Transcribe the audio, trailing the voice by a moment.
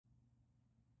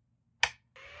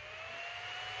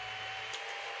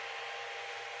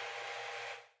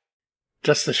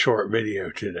Just a short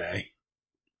video today.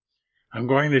 I'm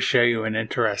going to show you an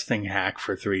interesting hack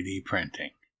for 3D printing.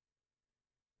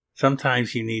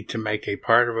 Sometimes you need to make a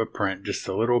part of a print just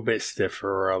a little bit stiffer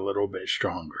or a little bit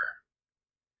stronger.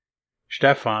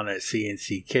 Stefan at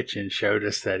CNC Kitchen showed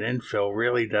us that infill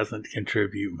really doesn't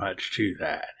contribute much to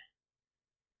that.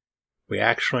 We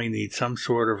actually need some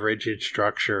sort of rigid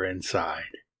structure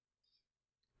inside.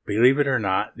 Believe it or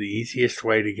not, the easiest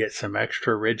way to get some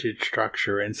extra rigid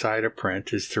structure inside a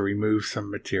print is to remove some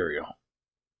material.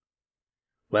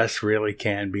 Less really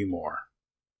can be more.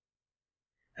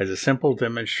 As a simple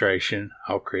demonstration,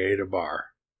 I'll create a bar.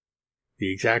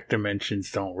 The exact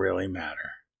dimensions don't really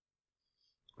matter.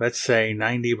 Let's say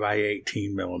 90 by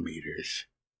 18 millimeters.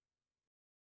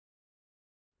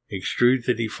 Extrude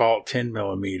the default 10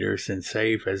 millimeters and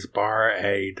save as bar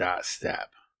a.step.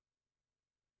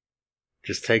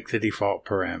 Just take the default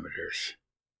parameters.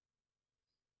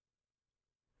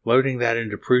 Loading that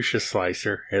into Prusa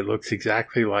Slicer, it looks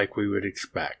exactly like we would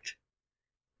expect.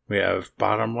 We have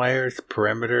bottom layers,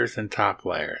 perimeters, and top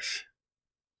layers.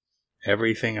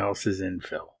 Everything else is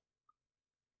infill.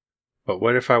 But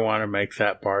what if I want to make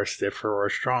that bar stiffer or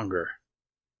stronger?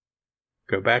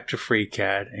 Go back to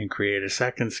FreeCAD and create a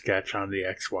second sketch on the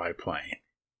XY plane.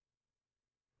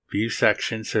 View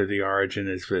section so the origin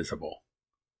is visible.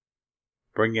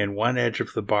 Bring in one edge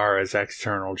of the bar as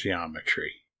external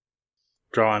geometry.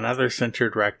 Draw another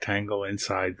centered rectangle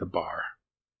inside the bar.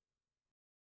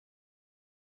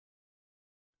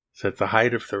 Set the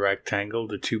height of the rectangle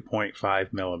to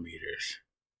 2.5 millimeters.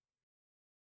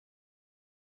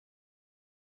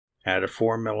 Add a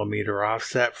 4 millimeter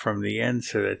offset from the end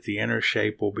so that the inner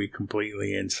shape will be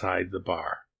completely inside the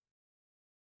bar.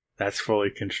 That's fully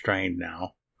constrained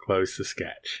now. Close the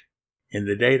sketch. In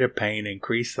the data pane,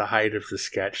 increase the height of the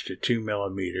sketch to 2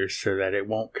 millimeters so that it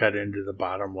won't cut into the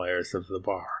bottom layers of the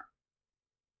bar.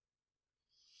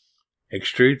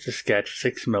 Extrude the sketch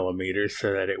 6 millimeters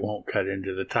so that it won't cut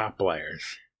into the top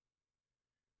layers.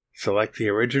 Select the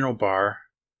original bar,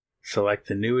 select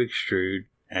the new extrude,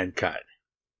 and cut.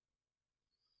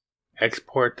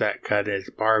 Export that cut as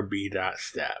bar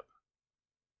b.step.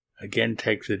 Again,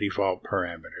 take the default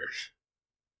parameters.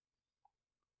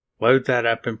 Load that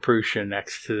up in Prusa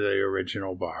next to the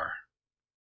original bar.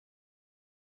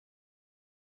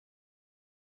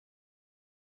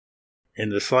 In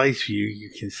the slice view,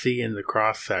 you can see in the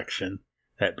cross-section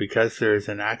that because there is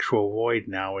an actual void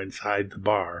now inside the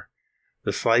bar,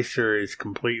 the slicer is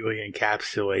completely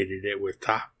encapsulated it with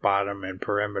top, bottom, and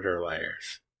perimeter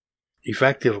layers.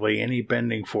 Effectively, any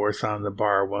bending force on the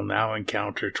bar will now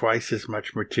encounter twice as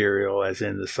much material as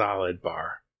in the solid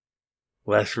bar.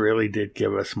 Less really did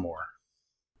give us more.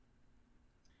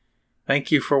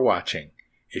 Thank you for watching.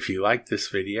 If you liked this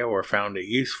video or found it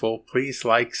useful, please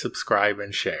like, subscribe,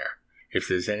 and share. If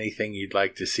there's anything you'd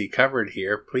like to see covered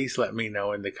here, please let me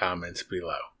know in the comments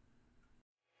below.